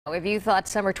If you thought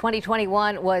summer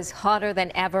 2021 was hotter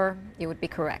than ever, you would be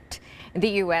correct. The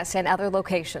U.S. and other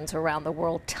locations around the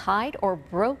world tied or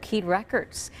broke heat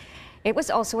records. It was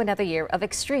also another year of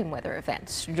extreme weather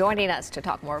events. Joining us to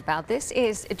talk more about this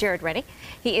is Jared Rennie.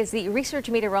 He is the research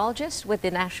meteorologist with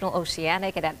the National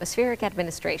Oceanic and Atmospheric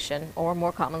Administration, or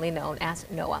more commonly known as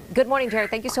NOAA. Good morning, Jared.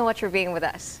 Thank you so much for being with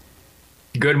us.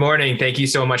 Good morning. Thank you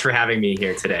so much for having me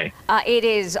here today. It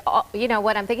is, you know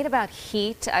what, I'm thinking about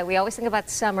heat. We always think about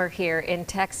summer here in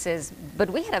Texas, but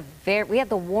we had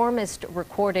the warmest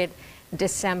recorded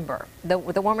December, the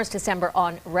warmest December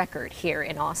on record here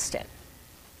in Austin.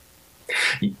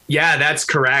 Yeah, that's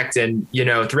correct. And,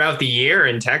 throughout the year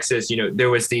in Texas, there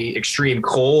was the extreme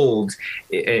cold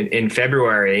in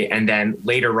February. And then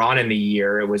later on in the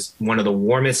year, it was one of the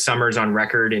warmest summers on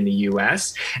record in the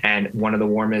U.S. and one of the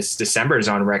warmest Decembers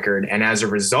on record. And as a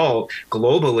result,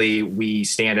 globally, we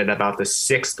stand at about the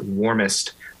sixth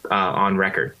warmest on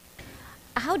record.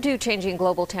 How do changing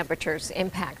global temperatures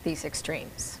impact these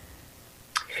extremes?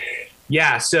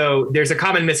 Yeah, so there's a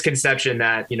common misconception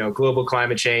that, global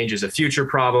climate change is a future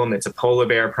problem. It's a polar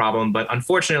bear problem, but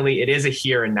unfortunately, it is a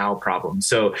here and now problem.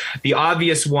 So the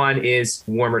obvious one is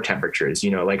warmer temperatures,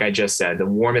 like I just said, the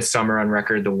warmest summer on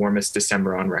record, the warmest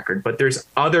December on record. But there's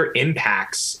other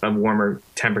impacts of warmer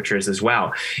temperatures as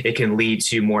well. It can lead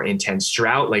to more intense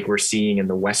drought, like we're seeing in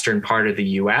the western part of the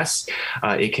U.S.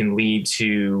 It can lead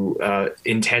to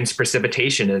intense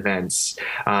precipitation events,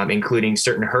 including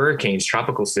certain hurricanes,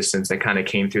 tropical systems that kind of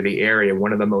came through the area.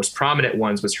 One of the most prominent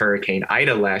ones was Hurricane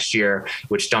Ida last year,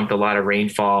 which dumped a lot of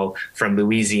rainfall from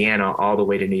Louisiana all the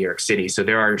way to New York City. So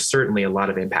there are certainly a lot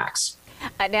of impacts.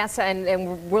 NASA,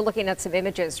 and we're looking at some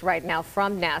images right now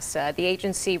from NASA. The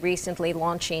agency recently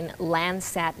launching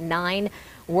Landsat 9,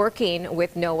 working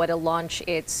with NOAA to launch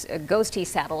its GOES-T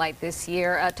satellite this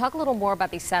year. Talk a little more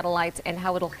about these satellites and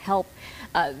how it'll help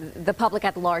the public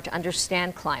at large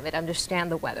understand climate, understand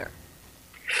the weather.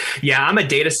 Yeah, I'm a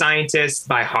data scientist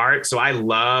by heart, so I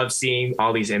love seeing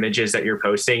all these images that you're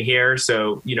posting here.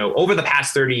 So, over the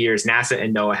past 30 years, NASA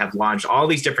and NOAA have launched all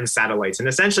these different satellites, and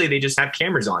essentially they just have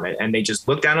cameras on it, and they just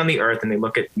look down on the Earth and they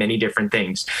look at many different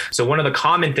things. So one of the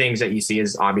common things that you see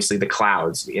is obviously the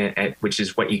clouds, which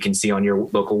is what you can see on your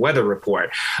local weather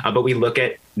report. But we look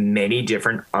at many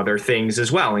different other things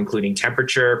as well, including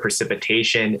temperature,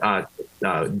 precipitation,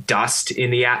 dust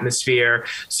in the atmosphere,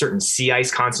 certain sea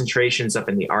ice concentrations up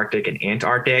in the Arctic and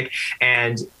Antarctic.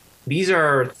 And these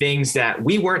are things that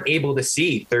we weren't able to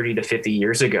see 30 to 50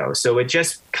 years ago. So it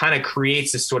just kind of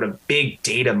creates this sort of big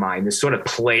data mine, this sort of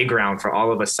playground for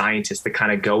all of us scientists to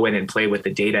kind of go in and play with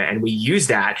the data. And we use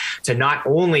that to not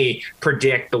only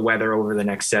predict the weather over the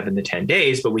next 7 to 10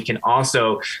 days, but we can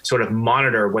also sort of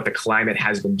monitor what the climate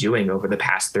has been doing over the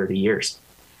past 30 years.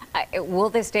 Will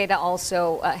this data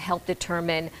also help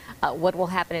determine what will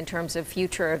happen in terms of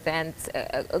future events,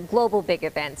 global big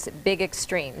events, big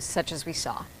extremes, such as we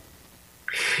saw?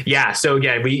 Yeah. So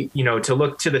again, to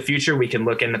look to the future, we can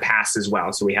look in the past as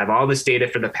well. So we have all this data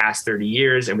for the past 30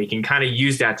 years, and we can kind of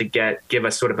use that to give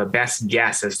us sort of a best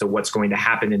guess as to what's going to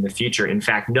happen in the future. In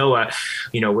fact, NOAA,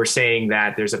 we're saying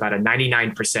that there's about a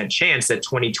 99% chance that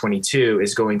 2022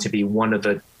 is going to be one of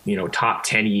the top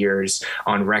 10 years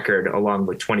on record, along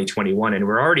with 2021. And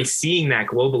we're already seeing that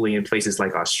globally in places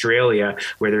like Australia,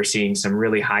 where they're seeing some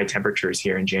really high temperatures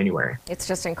here in January. It's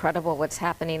just incredible what's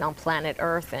happening on planet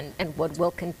Earth and what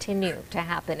will continue to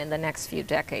happen in the next few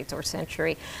decades or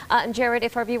century. Jared,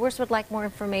 if our viewers would like more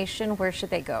information, where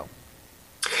should they go?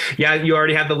 Yeah, you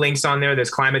already have the links on there.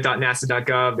 There's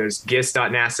climate.nasa.gov. There's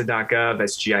gis.nasa.gov.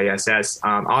 That's GISS.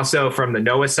 Also, from the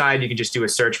NOAA side, you can just do a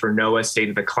search for NOAA State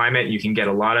of the Climate. You can get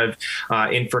a lot of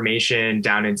information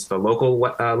down into the local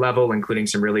level, including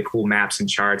some really cool maps and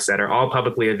charts that are all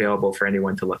publicly available for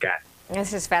anyone to look at.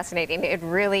 This is fascinating. It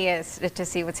really is, to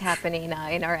see what's happening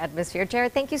in our atmosphere.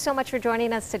 Jared, thank you so much for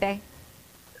joining us today.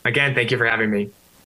 Again, thank you for having me.